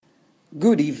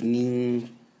Good evening,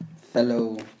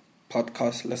 fellow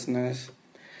podcast listeners.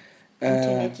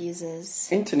 Internet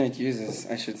users,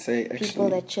 I should say. Actually. People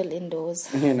that chill indoors.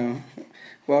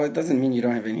 Well, it doesn't mean you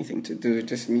don't have anything to do. It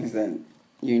just means that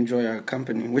you enjoy our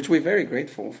company, which we're very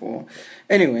grateful for.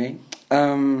 Anyway,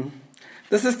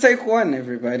 this is take one,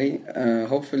 everybody.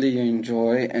 Hopefully you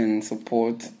enjoy and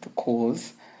support the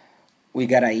cause. We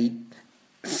gotta eat.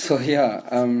 So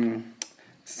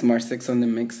Smart 6 on the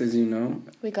mix, as you know.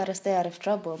 We gotta stay out of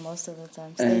trouble most of the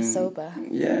time. Stay sober.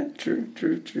 Yeah, true.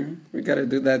 We gotta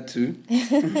do that too.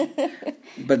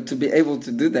 But to be able to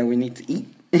do that, we need to eat.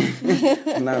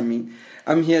 Not me.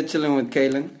 I'm here chilling with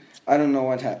Kaylin. I don't know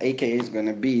what her AKA is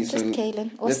gonna be. Just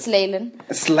Kaylin or Slaylin.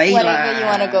 Slayla. Whatever you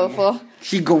wanna go for.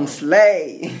 She gon'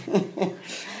 slay.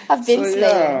 I've been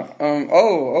slaying. Yeah.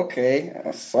 Okay.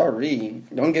 Sorry.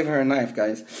 Don't give her a knife,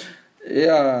 guys.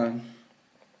 Yeah.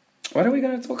 What are we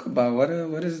going to talk about? What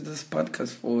is this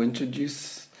podcast for?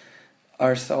 Introduce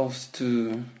ourselves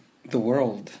to the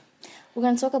world. We're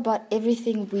going to talk about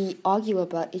everything we argue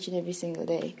about each and every single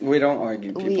day. We don't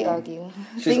argue, people. We argue.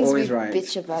 She's Things always we right.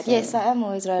 bitch about. So, yes, I am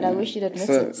always right. I wish you'd admit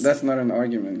it. So that's not an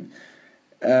argument.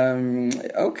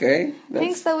 Okay.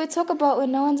 Things that we talk about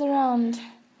when no one's around.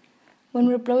 When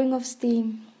we're blowing off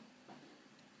steam.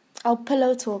 Our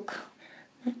pillow talk.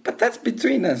 But that's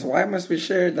between us. Why must we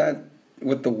share that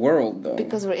with the world, though?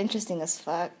 Because we're interesting as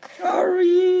fuck. Sorry.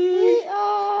 We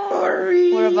are.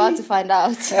 Sorry. We're about to find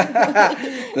out.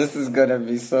 This is gonna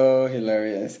be so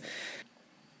hilarious.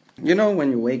 You know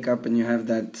when you wake up and you have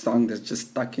that song that's just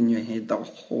stuck in your head the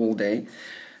whole day?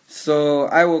 So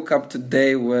I woke up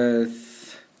today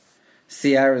with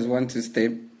Ciara's 1-2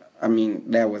 Step. I mean,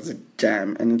 that was a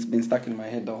jam, and it's been stuck in my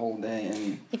head the whole day.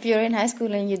 And if you're in high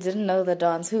school and you didn't know the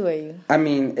dance, who are you? I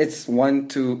mean, it's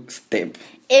 1-2 Step.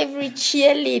 Every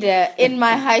cheerleader in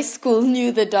my high school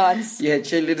knew the dance. You had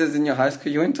cheerleaders in your high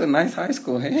school. You went to a nice high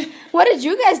school, hey? What did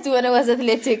you guys do when it was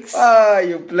athletics?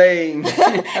 You're playing.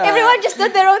 Everyone just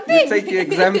did their own thing. You take your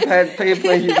exam pad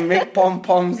paper, you make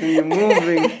pom-poms, and you're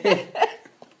moving.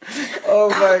 Oh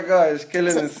my gosh,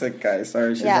 Kaylin is sick, guys.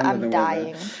 Sorry, she's under the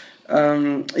dying.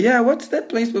 What's that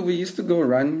place where we used to go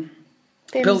run?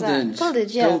 Pildage.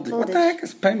 Pildage. What the heck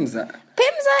is Pemza?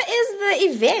 Pemza is the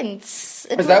event. Is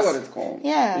that what it's called?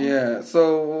 Yeah. Yeah.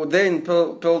 So then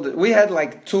Pildage, we had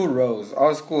like 2 rows.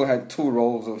 Our school had 2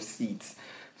 rows of seats.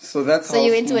 So that's how. So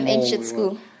you went to an ancient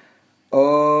school.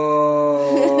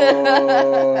 Oh,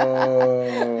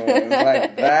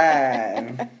 like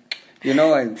that. You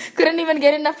know, I couldn't even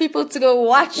get enough people to go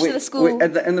watch the school.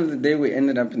 At the end of the day, we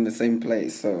ended up in the same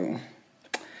place. So,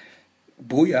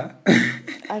 booyah.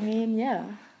 I mean, yeah.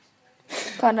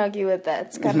 Can't argue with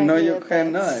that. No, you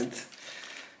cannot.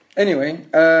 Anyway,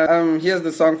 here's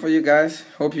the song for you guys.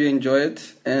 Hope you enjoy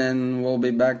it, and we'll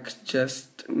be back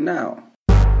just now.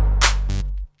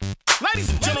 Ladies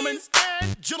and gentlemen, this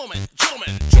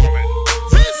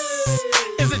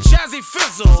is a Jazzy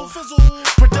Fizzle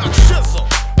production.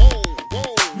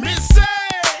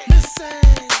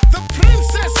 The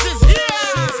princess is here.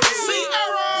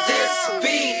 Ciara. This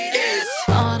beat is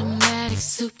automatic,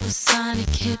 supersonic,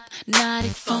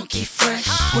 hypnotic, funky, fresh.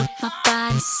 With my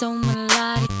body so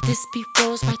melodic, this beat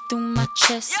rolls right through my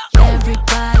chest.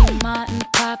 Everybody, Martin,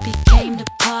 Poppy came to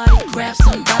party. Grab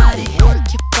somebody, work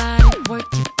your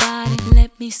body.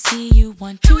 Let me see you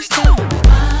 1-2 step.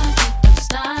 Rock it, don't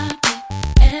stop it.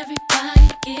 Everybody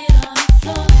get on the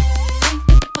floor. Bring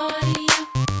the party up.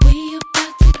 We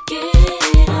about to get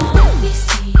it on. Let me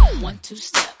see you 1-2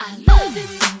 step. I love it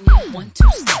when you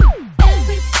 1-2 step.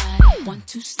 Everybody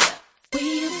 1-2 step.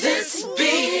 This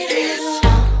beat is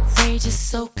outrageous,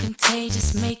 so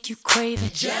contagious, make you crave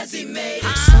it. Jazzy made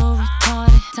it. So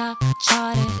retarded, top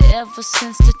charted. Ever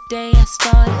since the day I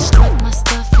started, strike my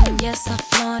stuff and yes I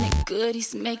flaunt it.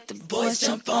 Goodies make the boys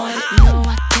jump on it. No,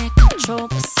 I can't control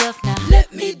myself now.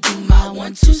 Let me do my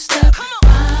 1-2 step.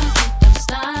 Rock it, don't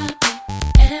stop it.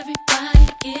 Everybody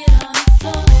get on the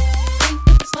floor. Bring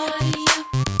the party up.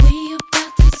 We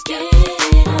about to get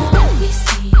it on. Let me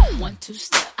see you 1-2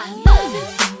 step. I love it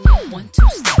when you 1-2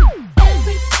 step.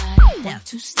 Everybody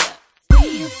 1-2 step.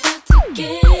 We about to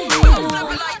get it on.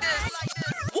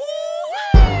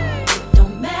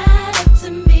 Don't matter to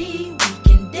me, we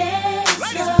can dance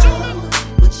slow.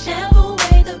 Whichever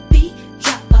way the beat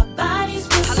drop, our bodies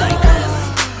will slow.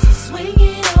 So swing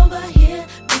it over here,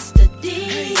 Mr.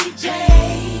 DJ,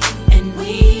 and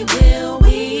we will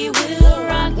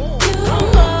rock you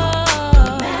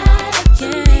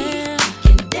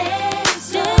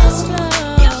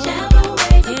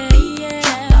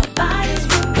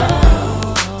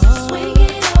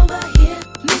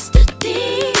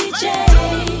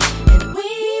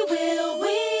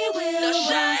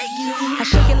I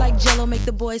shake it like Jello, make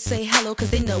the boys say hello, cause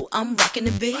they know I'm rocking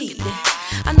the beat.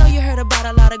 I know you heard about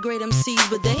a lot of great MCs,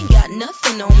 but they ain't got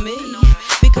nothing on me.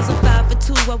 Because I'm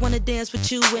 5'2", I wanna dance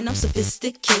with you, and I'm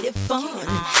sophisticated fun.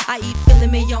 I eat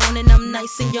filet mignon, and I'm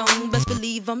nice and young. Best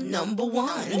believe I'm number one.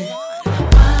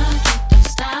 Why don't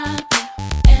stop it?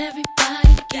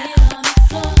 Everybody get on the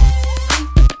floor. Crank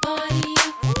the party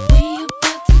up. We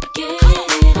about to get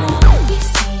it on. We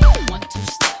see a 1-2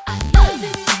 step. I love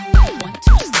it when we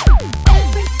 1-2 step.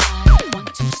 Everybody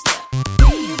 1-2 step.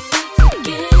 We about to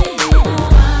get it on.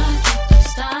 Why don't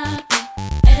stop it?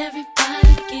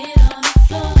 Everybody get on the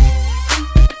floor. Crank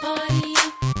the party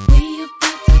up. We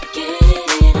about to get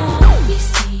it on. We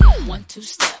see a 1-2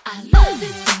 step. I love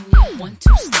it when we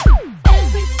 1-2 step.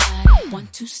 Everybody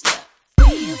 1-2 step. We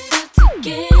about to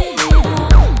get it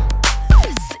on.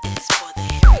 This is for the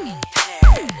hearing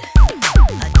impaired.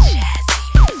 A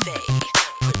Jazzy Faye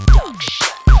production.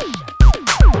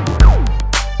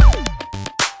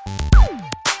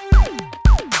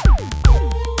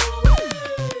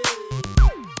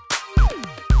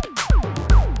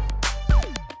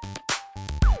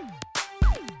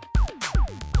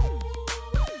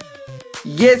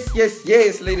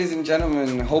 Yes, ladies and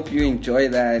gentlemen. Hope you enjoy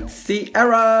that.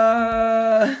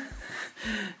 Sierra.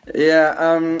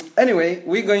 Yeah. Anyway,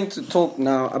 we're going to talk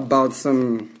now about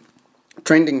some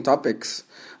trending topics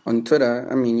on Twitter.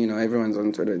 I mean, everyone's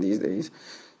on Twitter these days.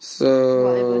 So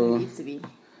Well, everyone who needs to be.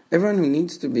 everyone who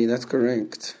needs to be. That's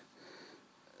correct.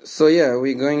 So yeah,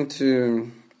 we're going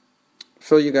to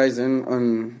fill you guys in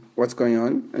on what's going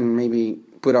on and maybe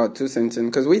put our 2 cents in,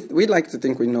 because we like to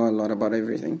think we know a lot about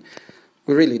everything.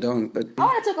 We really don't, but... I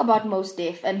want to talk about Mos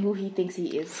Def and who he thinks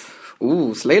he is.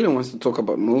 Ooh, Slayton wants to talk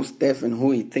about Mos Def and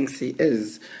who he thinks he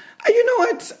is. You know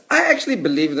what? I actually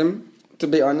believed him, to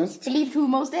be honest. Believe who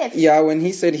Mos Def? Yeah, when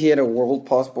he said he had a world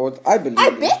passport, I believed I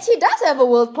him. bet he does have a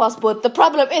world passport. The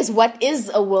problem is, what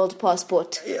is a world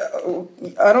passport? Yeah,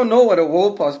 I don't know what a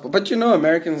world passport, but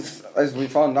Americans, as we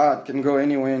found out, can go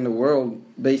anywhere in the world,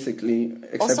 basically,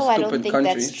 except Also, stupid I don't think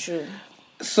countries. that's true.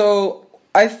 So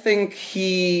I think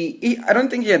I don't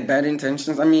think he had bad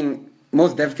intentions. I mean,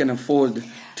 Mos Def can afford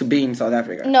to be in South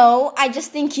Africa. No, I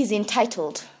just think he's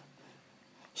entitled.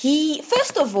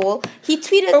 First of all, he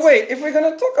tweeted... But wait, if we're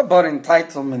going to talk about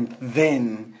entitlement,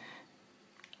 then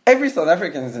every South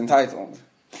African is entitled.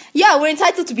 Yeah, we're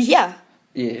entitled to be here.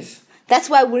 Yes. That's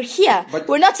why we're here. But-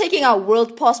 we're not taking our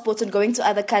world passports and going to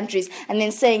other countries and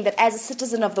then saying that as a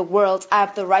citizen of the world, I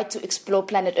have the right to explore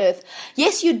planet Earth.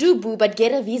 Yes, you do, boo, but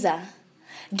get a visa.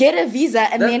 Get a visa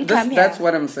and then come here. That's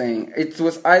what I'm saying. It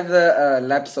was either a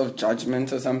lapse of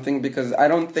judgment or something, because I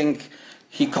don't think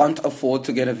he can't afford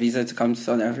to get a visa to come to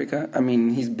South Africa. I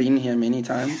mean, he's been here many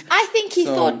times. I think he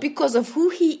So- thought because of who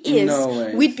he is, No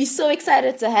way. we'd be so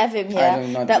excited to have him I do here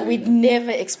not that believe we'd it.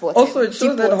 never export him. Also, it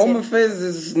shows that deport Home him.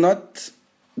 Affairs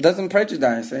doesn't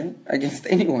prejudice against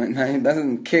anyone. It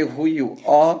doesn't care who you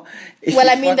are. If Well,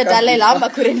 you I mean, the fuck up, Dalai you Lama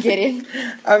fuck- couldn't get in.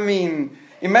 I mean,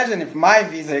 imagine if my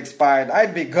visa expired,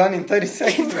 I'd be gone in 30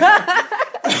 seconds.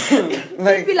 He'd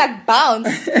Like, be like, bounce.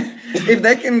 if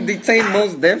they can detain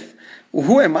Mos Def,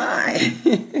 who am I?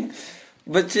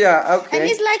 But yeah, okay. And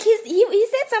he's like, he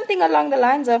said something along the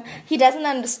lines of, he doesn't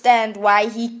understand why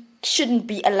he shouldn't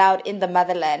be allowed in the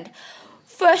motherland.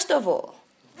 First of all,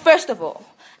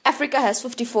 Africa has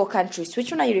 54 countries. Which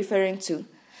one are you referring to?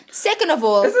 Second of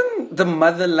all, Isn't the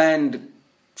motherland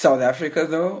South Africa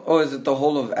though? Or is it the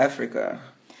whole of Africa?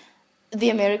 the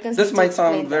Americans... This need to might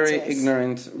explain sound that very to us.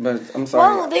 ignorant, but I'm sorry.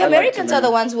 Well, the I like to Americans are learn.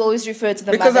 the ones who always refer to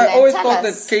the Because motherland. I always Tell thought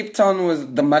us. that Cape Town was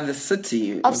the mother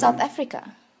city. Of South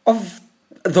Africa. Of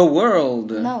the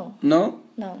world. No. No?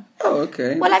 No. Oh,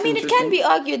 okay. Well, I That's mean, it interesting. can be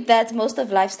argued that most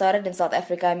of life started in South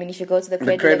Africa. I mean, if you go to the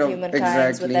Cradle, Cradle, of Humankind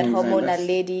exactly, with that exactly. Homo That's-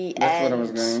 Naledi That's what I and...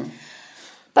 was going.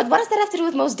 But what does that have to do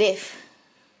with Mos Def?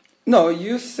 No,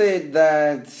 you said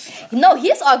that. No,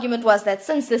 his argument was that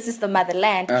since this is the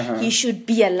motherland, Uh-huh. he should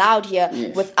be allowed here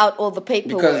Yes. without all the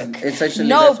paperwork. Because it's actually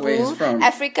no, that's where he's boo. from.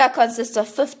 Africa consists of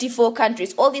 54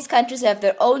 countries. All these countries have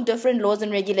their own different laws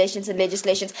and regulations and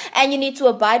legislations, and you need to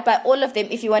abide by all of them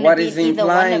if you want to What be is either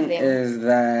one of implying them. is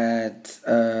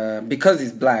that because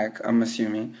he's black, I'm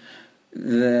assuming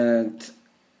that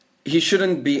he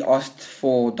shouldn't be asked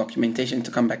for documentation to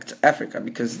come back to Africa,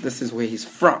 because this is where he's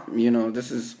from.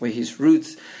 This is where his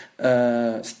roots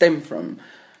stem from.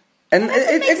 And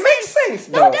it makes sense,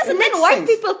 though. No, it doesn't. It Then makes white sense.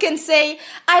 people can say,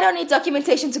 I don't need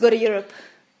documentation to go to Europe.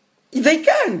 They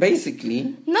can,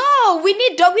 basically. No, we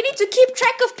need to keep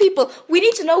track of people. We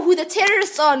need to know who the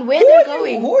terrorists are and where they're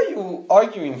going. Who are you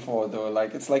arguing for, though?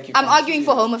 Like, it's like you I'm can't arguing see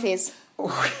for it. Home Affairs.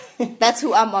 That's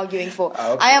who I'm arguing for.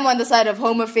 Okay. I am on the side of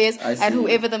Home Affairs I and see.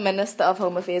 whoever the Minister of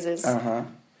Home Affairs is. Uh-huh.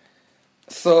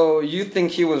 So you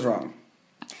think he was wrong?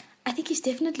 I think he's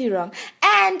definitely wrong.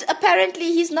 And apparently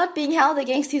he's not being held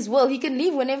against his will. He can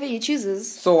leave whenever he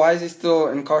chooses. So why is he still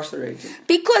incarcerated?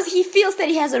 Because he feels that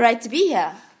he has a right to be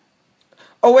here.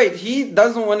 Oh wait, he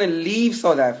doesn't want to leave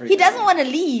South Africa. He doesn't want to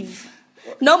leave.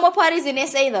 No more parties in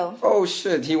SA though. Oh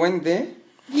shit, he went there?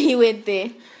 He went there.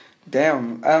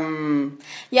 Damn.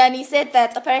 Yeah, and he said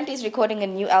that apparently he's recording a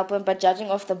new album, but judging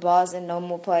off the bars in No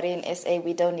More Party in SA,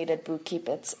 we don't need it, boo. Keep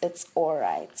it. It's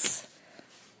alright.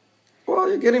 Well,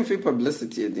 you're getting free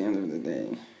publicity at the end of the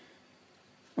day.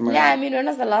 Am I Yeah, I right? mean, when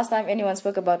was the last time anyone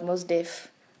spoke about Mos Def?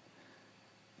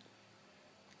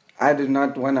 I do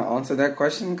not want to answer that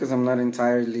question because I'm not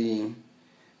entirely.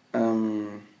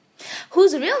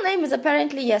 Whose real name is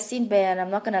apparently Yassine Bey, and I'm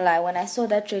not gonna lie, when I saw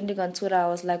that trending on Twitter, I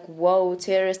was like, whoa,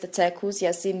 terrorist attack, who's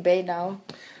Yassine Bey now?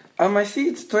 I see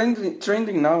it's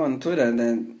trending now on Twitter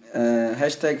that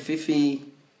hashtag Fifi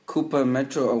Cooper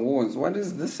Metro Awards. What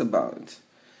is this about?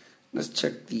 Let's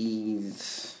check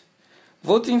these.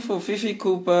 Voting for Fifi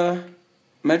Cooper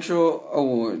Metro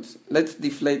Awards. Let's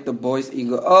deflate the boys'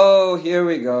 ego. Oh, here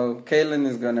we go. Kaylin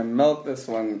is gonna milk this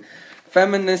one.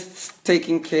 Feminists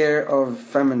taking care of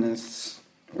feminists.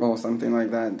 Or something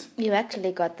like that. You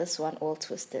actually got this one all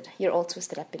twisted. You're all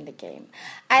twisted up in the game.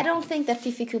 I don't think that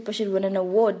Fifi Cooper should win an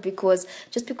award because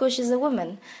she's a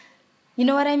woman. You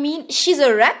know what I mean? She's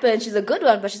a rapper and she's a good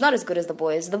one, but she's not as good as the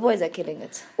boys. The boys are killing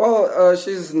it. Well,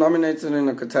 she's nominated in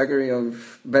a category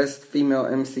of Best Female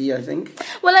MC, I think.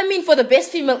 Well, I mean, for the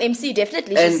best female MC,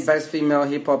 definitely. And Best Female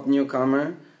Hip Hop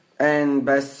Newcomer. And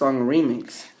Best Song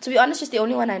Remix. To be honest, she's the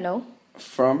only one I know.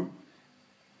 From?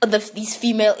 These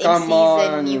female Come MCs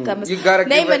on. and newcomers. You gotta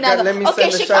Name give it. another. Let me Okay,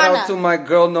 send a shout out Shikana. to my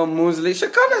girl No Muesli.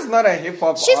 Shikana's not a hip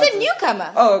hop She's artist. a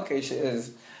newcomer. Oh, okay, she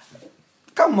is.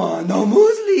 Come on, No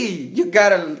Muesli. You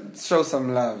gotta show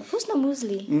some love. Who's No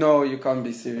Muesli? No, you can't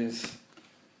be serious.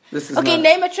 This is Okay, not.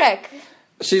 name a track.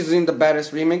 She's in the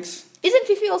Baddest Remix. Isn't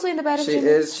Fifi also in the Battle She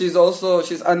is. She's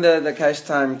under the Cash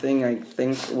Time thing, I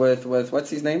think, with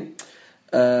what's his name?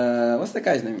 What's the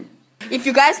guy's name? If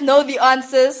you guys know the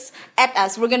answers, at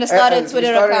us. We're gonna start a Twitter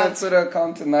We're starting account. a Twitter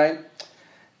account tonight.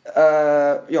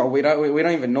 We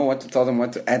don't even know what to tell them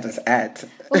what to add us at.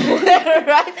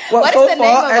 Right? Well, What so is the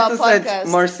name far, of at our us podcast? at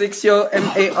Marcixio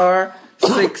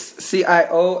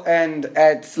MAR6CIO and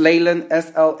at Slaylan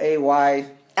SLAY.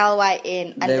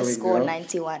 LYN There we go.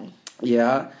 _91.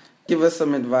 Yeah, give us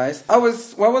some advice.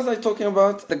 What was I talking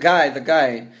about? The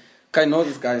guy. I know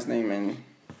this guy's name, man.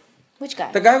 Which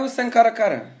guy? The guy who sang Kara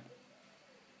Kara.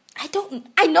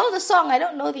 I know the song, I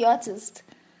don't know the artist.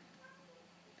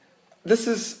 This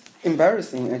is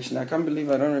embarrassing, actually. I can't believe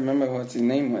I don't remember what his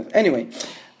name was. Anyway,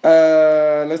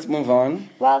 let's move on.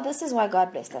 Well, this is why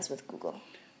God blessed us with Google.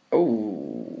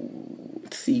 Oh,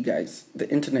 see, guys, the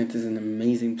internet is an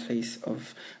amazing place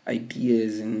of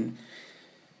ideas and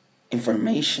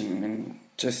information and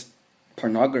just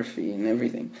pornography and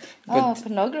everything. Oh,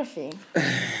 pornography.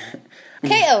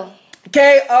 KO.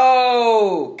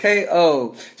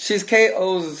 K.O. She's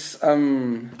K.O.'s,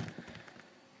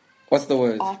 what's the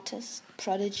word? Artist,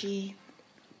 prodigy.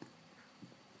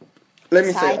 Let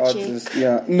me say Side artist, chick.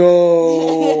 yeah.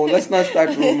 No, let's not start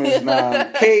rumors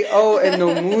now. K.O. and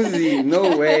No Muzi,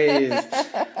 no ways.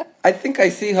 I think I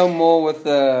see her more with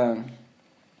a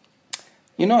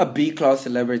B-class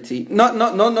celebrity.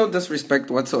 No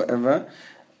disrespect whatsoever.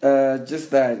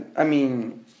 Just that, I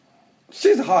mean,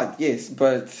 she's hot, yes,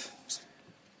 but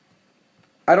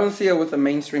I don't see her with a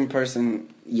mainstream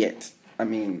person yet. I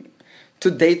mean,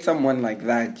 to date someone like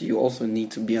that, you also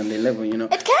need to be on their level, you know.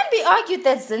 It can be argued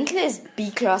that Zintle is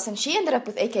B-class and she ended up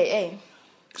with AKA.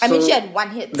 I mean, So, she had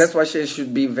one hit. That's why she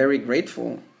should be very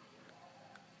grateful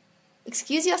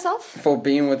Excuse yourself? for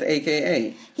being with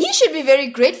AKA. He should be very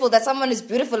grateful that someone as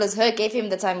beautiful as her gave him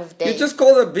the time of day. You just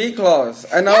called her B-class.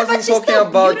 And Yeah, I but wasn't she's talking still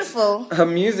about beautiful. her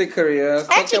music career. I was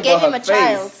I actually talking gave about him her a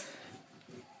child. face.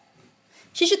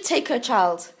 She should take her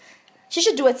child. She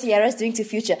should do what Sierra's doing to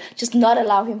Future. Just not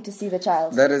allow him to see the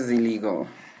child. That is illegal.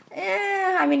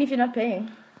 I mean, if you're not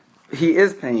paying. He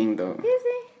is paying though. Is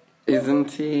he?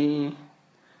 Isn't he?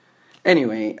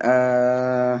 Anyway,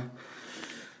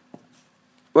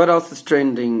 what else is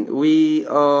trending? We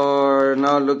are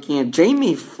now looking at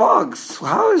Jamie Foxx.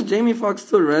 How is Jamie Foxx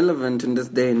still relevant in this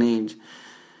day and age?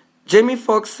 Jamie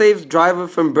Foxx saves driver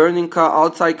from burning car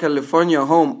outside California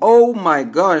home. Oh my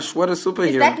gosh, what a superhero.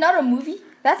 Is that not a movie?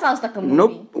 That sounds like a movie.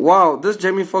 Nope. Wow, this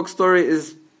Jamie Foxx story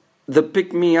is the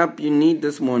pick-me-up you need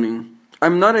this morning.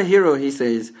 I'm not a hero, he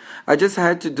says. I just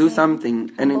had to do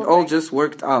something, and it Humble all brag. just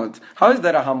worked out. How is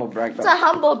that a humble brag, It's though? a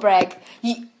humble brag.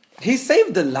 He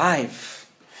saved a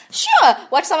life. Sure,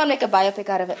 watch someone make a biopic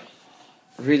out of it.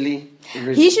 Really?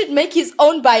 He should make his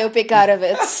own biopic out of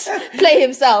it. Play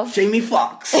himself. Jamie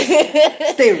Foxx.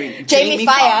 Staring. Jamie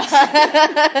Fire.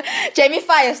 Jamie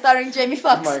Fire starring Jamie Oh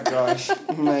Foxx. my gosh.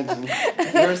 Imagine.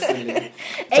 You're silly.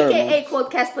 AKA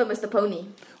called Casper Mr. Pony.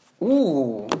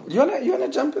 Ooh. You wanna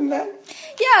jump in that?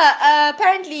 Yeah,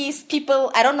 apparently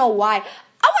people, I don't know why.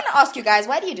 I want to ask you guys,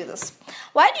 why do you do this?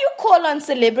 Why do you call on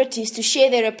celebrities to share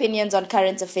their opinions on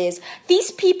current affairs?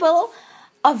 These people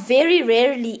are very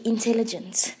rarely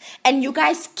intelligent, and you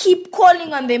guys keep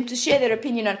calling on them to share their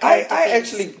opinion on current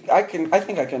affairs. I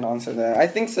think I can answer that. I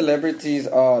think celebrities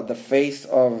are the face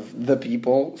of the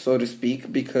people, so to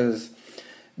speak, because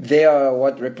they are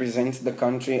what represents the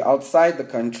country outside the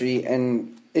country,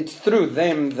 and it's through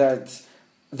them that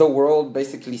the world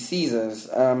basically sees us.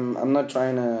 I'm not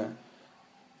trying to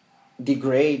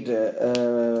degrade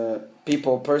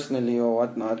people personally or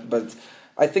whatnot, but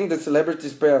I think that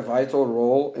celebrities play a vital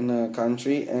role in a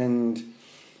country, and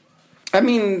I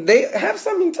mean, they have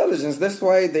some intelligence. That's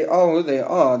why they are who they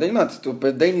are. They're not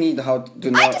stupid. They need how to do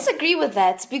I not. disagree with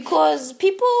that because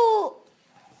people,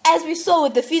 as we saw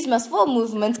with the Fees Must Fall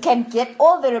movement, can get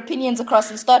all their opinions across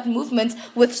and start movements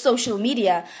with social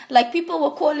media. Like people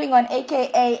were calling on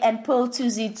AKA and Pearl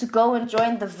Tuzi to go and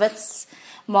join the Wits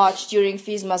march during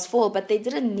Fees Must Fall, but they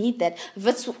didn't need that.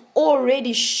 Wits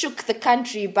already shook the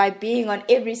country by being on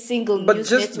every single But news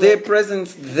just network. their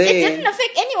presence there. It didn't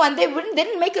affect anyone. They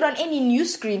didn't make it on any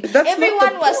news screen. That's Everyone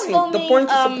not the was point. filming. The point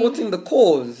is supporting the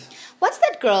cause. What's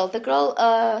that girl? The girl.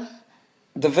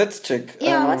 The Vets chick.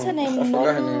 Yeah, what's her name? I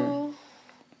forgot her name.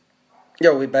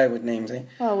 Yo, we bad with names, eh?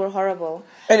 Oh, we're horrible.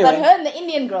 Anyway. But her and the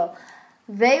Indian girl,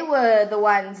 they were the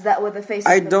ones that were the face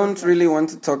I of the don't movement. really want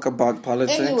to talk about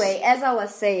politics. Anyway, as I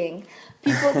was saying,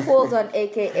 people called on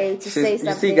AKA to say You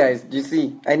something. see, guys, you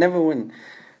see, I never win.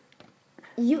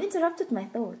 You interrupted my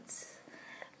thoughts.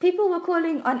 People were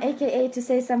calling on AKA to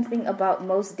say something about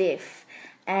Mos Def.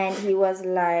 And he was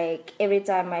like, every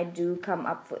time I do come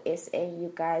up for SA,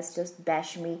 you guys just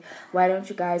bash me. Why don't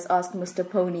you guys ask Mr.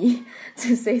 Pony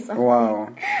to say something? Wow.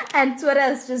 And Twitter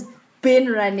has just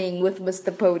been running with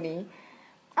Mr. Pony.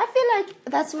 I feel like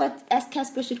that's what S.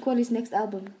 Casper should call his next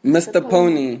album. Mr.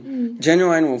 Pony.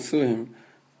 Genuine will sue him.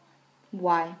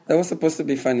 Why? That was supposed to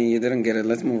be funny. You didn't get it.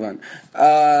 Let's move on.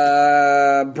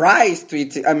 Bryce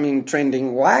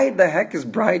trending. Why the heck is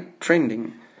Bryce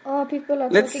trending? Oh, people are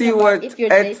Let's talking see about what if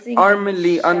you're at dating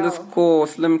Armely Michelle.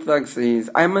 _Slim Thug says.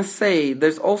 I must say,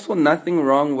 there's also nothing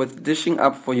wrong with dishing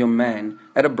up for your man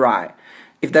at a braai.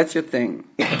 If that's your thing.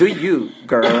 Do you,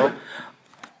 girl.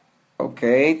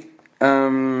 Okay.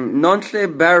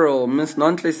 Nontle Barrel, Miss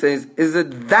Nontle says, is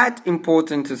it that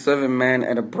important to serve a man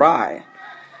at a braai?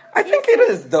 I think it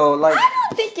is, though. Like, I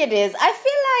don't think it is. I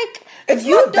feel like it's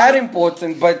you not that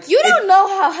important, but You don't know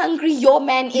how hungry your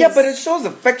man is. Yeah, but it shows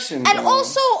affection. And though.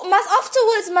 also, must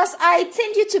I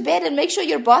send you to bed and make sure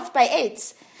you're bathed by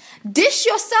 8? Dish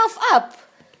yourself up.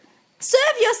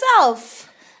 Serve yourself.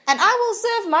 And I will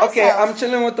serve myself. Okay, I'm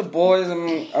chilling with the boys.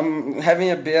 I'm having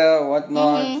a beer,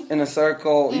 whatnot, in a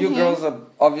circle. You girls are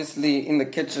obviously in the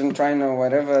kitchen trying to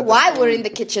whatever. Why we're in the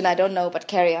kitchen, I don't know, but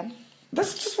carry on.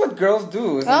 That's just what girls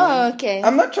do. Isn't Oh, it? okay.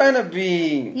 I'm not trying to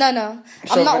be No.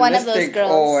 I'm not one of those chauvinistic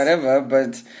girls. or whatever,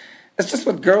 but it's just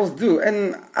what girls do.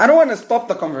 And I don't want to stop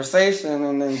the conversation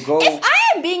and then go. If I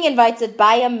am being invited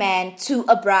by a man to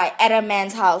a braai at a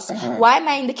man's house, why am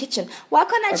I in the kitchen? Why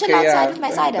can't I chill outside with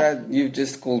my cider? That, you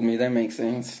just schooled me. That makes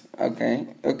sense. Okay.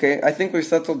 I think we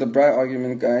settled the Bri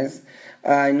argument, guys.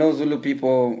 I know Zulu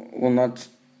people will not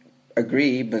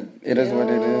agree, but it is what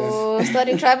it is.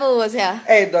 Starting travel was here.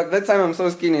 Hey, dog, that time I'm so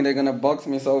skinny, they're gonna box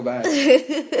me so bad.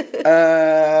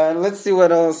 Let's see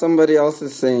what else somebody else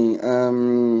is saying.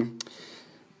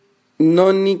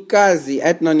 Nonikazi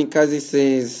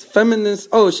says, feminists,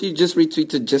 she just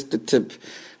retweeted just a tip.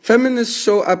 Feminists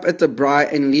show up at the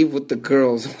braai and leave with the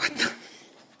girls. What the?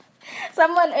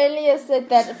 Someone earlier said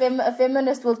that a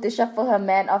feminist will dish up for her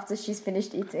man after she's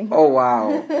finished eating. Oh,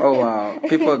 wow.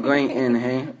 People are going in,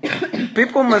 hey?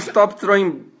 People must stop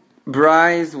throwing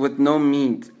braais with no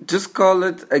meat. Just call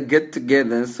it a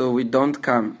get-together so we don't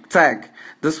come. Tag.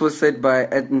 This was said by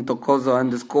 @Ntokozo_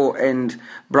 and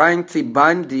Brian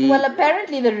Tibandi. Well,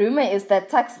 apparently the rumor is that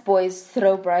tax boys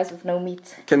throw braais with no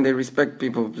meat. Can they respect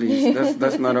people, please?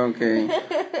 That's not okay.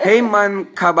 Hey, man,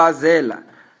 Kabazela.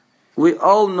 We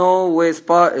all know where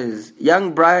Spa is.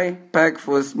 Young Bry pack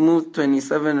for a smooth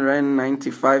 27 Rand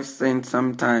 95 cents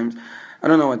sometimes. I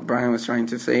don't know what Brian was trying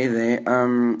to say there.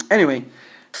 Anyway,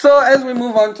 So as we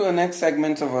move on to the next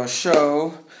segment of our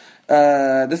show,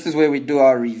 this is where we do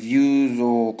our reviews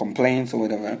or complaints or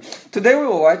whatever. Today we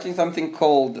were watching something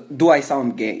called Do I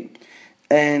Sound Gay?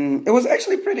 And it was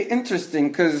actually pretty interesting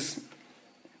because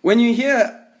when you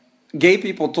hear gay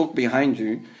people talk behind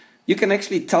you, you can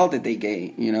actually tell that they're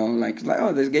gay, you know, like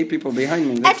oh, there's gay people behind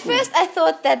me. At first, I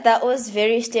thought that was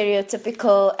very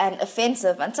stereotypical and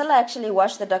offensive until I actually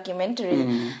watched the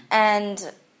documentary.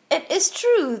 And it is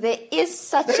true, there is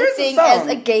such a thing as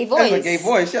a gay voice. As a gay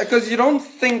voice, yeah, because you don't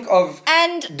think of,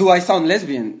 do I sound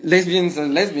lesbian? Lesbians are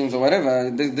lesbians or whatever.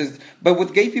 But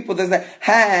with gay people, there's that,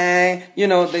 hey, you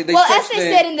know, they well, as they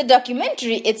said in the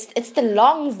documentary, it's the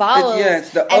long vowels. It's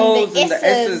the O's and the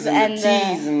S's and the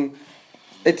T's and...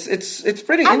 It's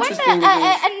pretty interesting.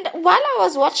 And while I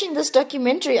was watching this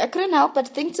documentary, I couldn't help but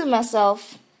think to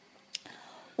myself,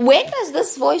 when does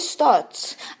this voice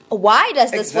start? Why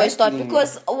does this voice start?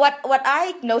 Because what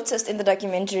I noticed in the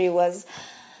documentary was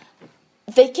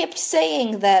they kept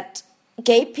saying that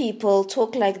gay people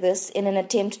talk like this in an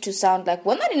attempt to sound like,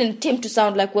 well, not in an attempt to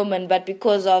sound like women, but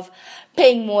because of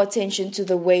paying more attention to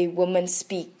the way women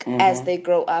speak as they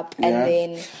grow up and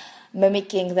then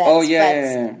mimicking that. Oh,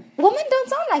 yeah. Women don't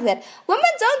sound like that.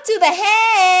 Women don't do the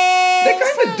hey. They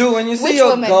kind of do when you see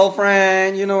your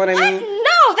girlfriend, you know what I mean?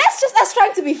 No, that's just us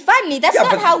trying to be funny. That's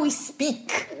not how we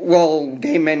speak. Well,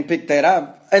 gay men pick that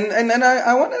up. And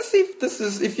I want to see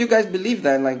if you guys believe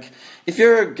that. Like, if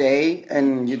you're gay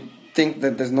and you think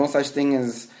that there's no such thing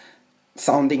as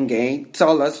sounding gay,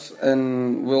 tell us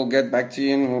and we'll get back to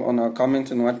you on our comments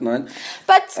and whatnot.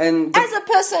 But as a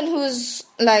person who's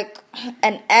like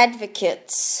an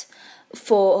advocate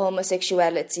for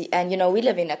homosexuality, and you know, we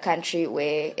live in a country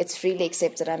where it's freely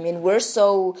accepted. I mean, we're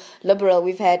so liberal.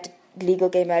 We've had legal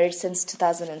gay marriage since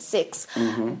 2006.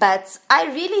 But I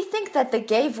really think that the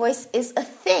gay voice is a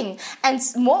thing, and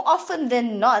more often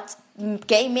than not,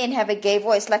 gay men have a gay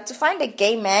voice. Like, to find a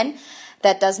gay man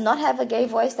that does not have a gay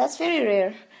voice, that's very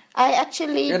rare.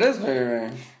 It is very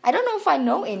rare. I don't know if I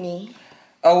know any.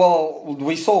 Oh, well,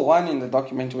 we saw one in the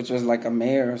document, which was like a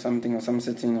mayor or something, or some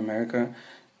city in America.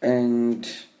 And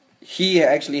he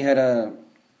actually had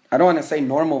I don't want to say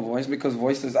normal voice, because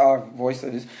voices are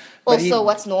voices. Also,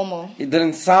 what's normal? It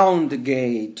didn't sound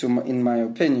gay, in my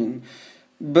opinion.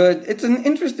 But it's an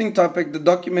interesting topic. The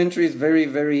documentary is very,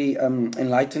 very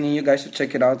enlightening. You guys should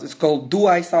check it out. It's called Do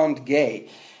I Sound Gay?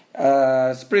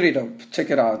 It's pretty dope. Check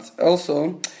it out.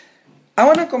 Also, I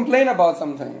want to complain about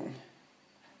something.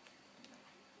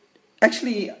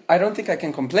 Actually, I don't think I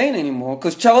can complain anymore,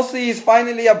 because Chelsea is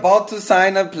finally about to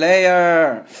sign a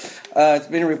player. It's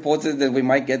been reported that we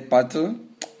might get Patu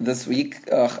this week.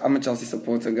 I'm a Chelsea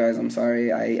supporter, guys. I'm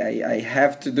sorry. I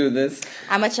have to do this.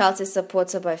 I'm a Chelsea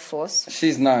supporter by force.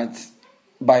 She's not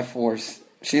by force.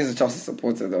 She's a Chelsea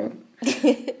supporter, though.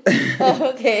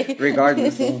 Oh, okay.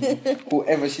 Regardless of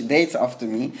whoever she dates after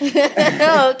me.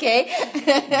 Okay.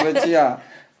 But yeah.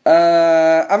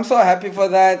 I'm so happy for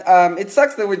that. It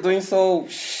sucks that we're doing so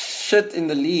shit in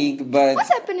the league, but what's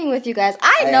happening with you guys?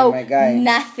 I know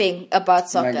nothing about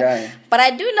soccer, but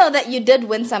I do know that you did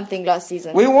win something last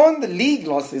season. We won the league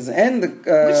last season and the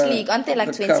which league? Aren't there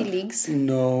like 20 cup. Leagues?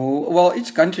 No, well,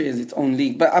 each country has its own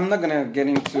league, but I'm not gonna get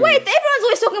into. Wait, everyone's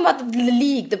always talking about the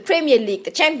league, the Premier League,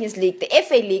 the Champions League, the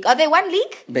FA League. Are they one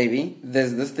league? Baby,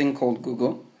 there's this thing called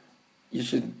Google. You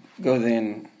should go there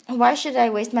and. Why should I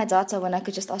waste my data when I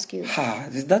could just ask you?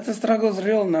 This data struggle's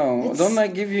real now. Don't I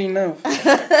give you enough?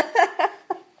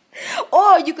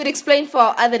 Or you could explain for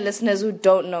our other listeners who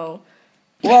don't know.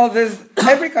 Well,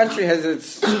 every country has its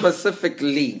specific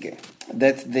league.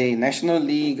 That's the National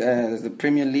League, there's the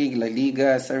Premier League, La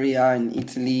Liga, Serie A in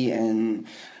Italy, and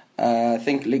I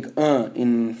think Ligue 1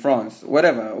 in France.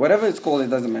 Whatever it's called, it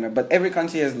doesn't matter. But every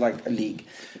country has like a league.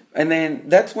 And then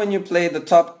that's when you play the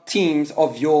top teams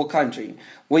of your country.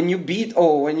 When you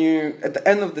at the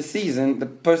end of the season, the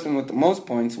person with the most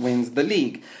points wins the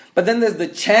league. But then there's the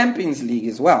Champions League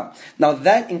as well. Now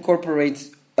that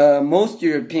incorporates most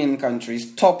European countries'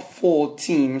 top 4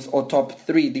 teams or top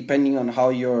 3, depending on how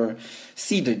you're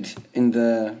seeded in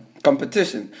the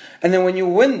competition. And then when you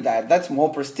win that's more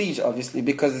prestige, obviously,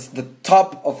 because it's the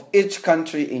top of each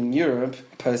country in Europe,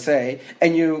 per se,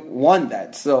 and you won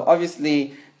that. So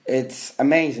obviously, it's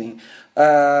amazing.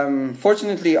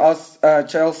 Fortunately,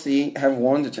 Chelsea have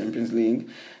won the Champions League.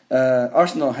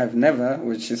 Arsenal have never,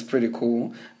 which is pretty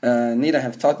cool. Neither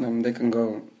have Tottenham. They can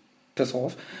go piss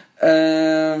off.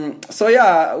 So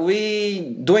yeah,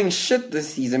 we doing shit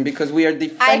this season because we are I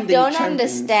defending don't champions.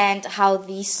 understand how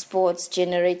these sports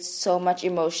generate so much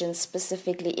emotion,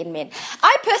 specifically in men.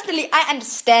 I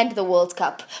understand the World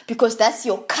Cup because that's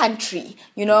your country,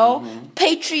 you know.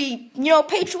 What's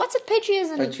it?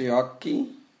 Patriotism.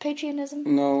 Patriotism.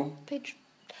 No.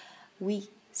 We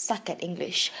suck at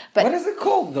English, but What is it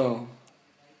called though?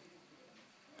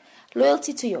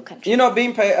 loyalty to your country. You know,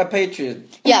 being a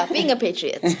patriot. Yeah, being a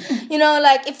patriot.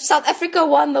 Like if South Africa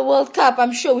won the World Cup,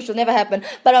 I'm sure, which will never happen,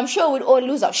 but I'm sure we'd all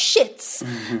lose our shits.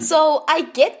 So I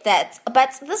get that.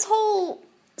 But this whole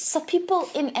people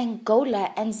in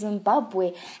Angola and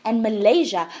Zimbabwe and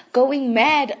Malaysia going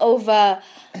mad over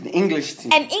An English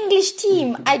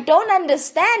team. I don't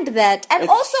understand that. And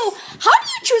also, how do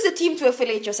you choose a team to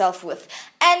affiliate yourself with?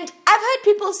 And I've heard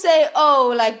people say,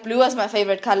 oh, like blue was my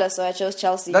favorite color, so I chose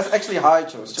Chelsea. That's actually how I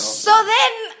chose Chelsea. So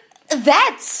then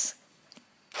that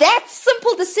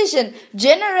simple decision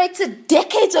generated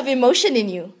decades of emotion in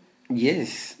you.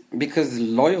 Yes, because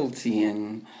loyalty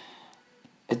and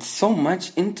it's so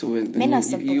much into it. Men are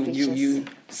simple creatures.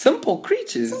 Simple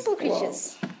creatures. Simple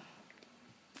creatures. Wow.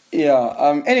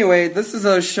 Yeah. Anyway, this is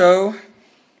our show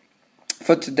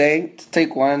for today.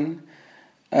 Take one.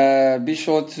 Be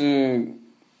sure to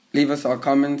leave us our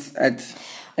comments at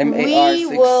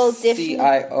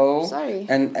MAR6CIO Sorry.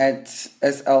 and at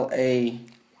SLAY.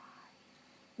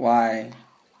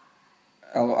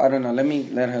 I don't know.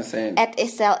 Let her say it. At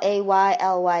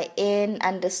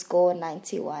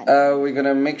SLAYLYN_91. We're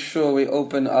gonna make sure we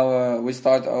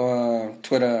start our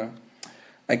Twitter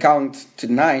account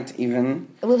tonight. Even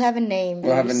We'll have a name.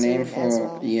 we'll have a name soon as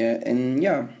well. and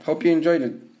hope you enjoyed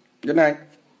it. Good night.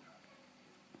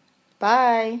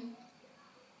 Bye.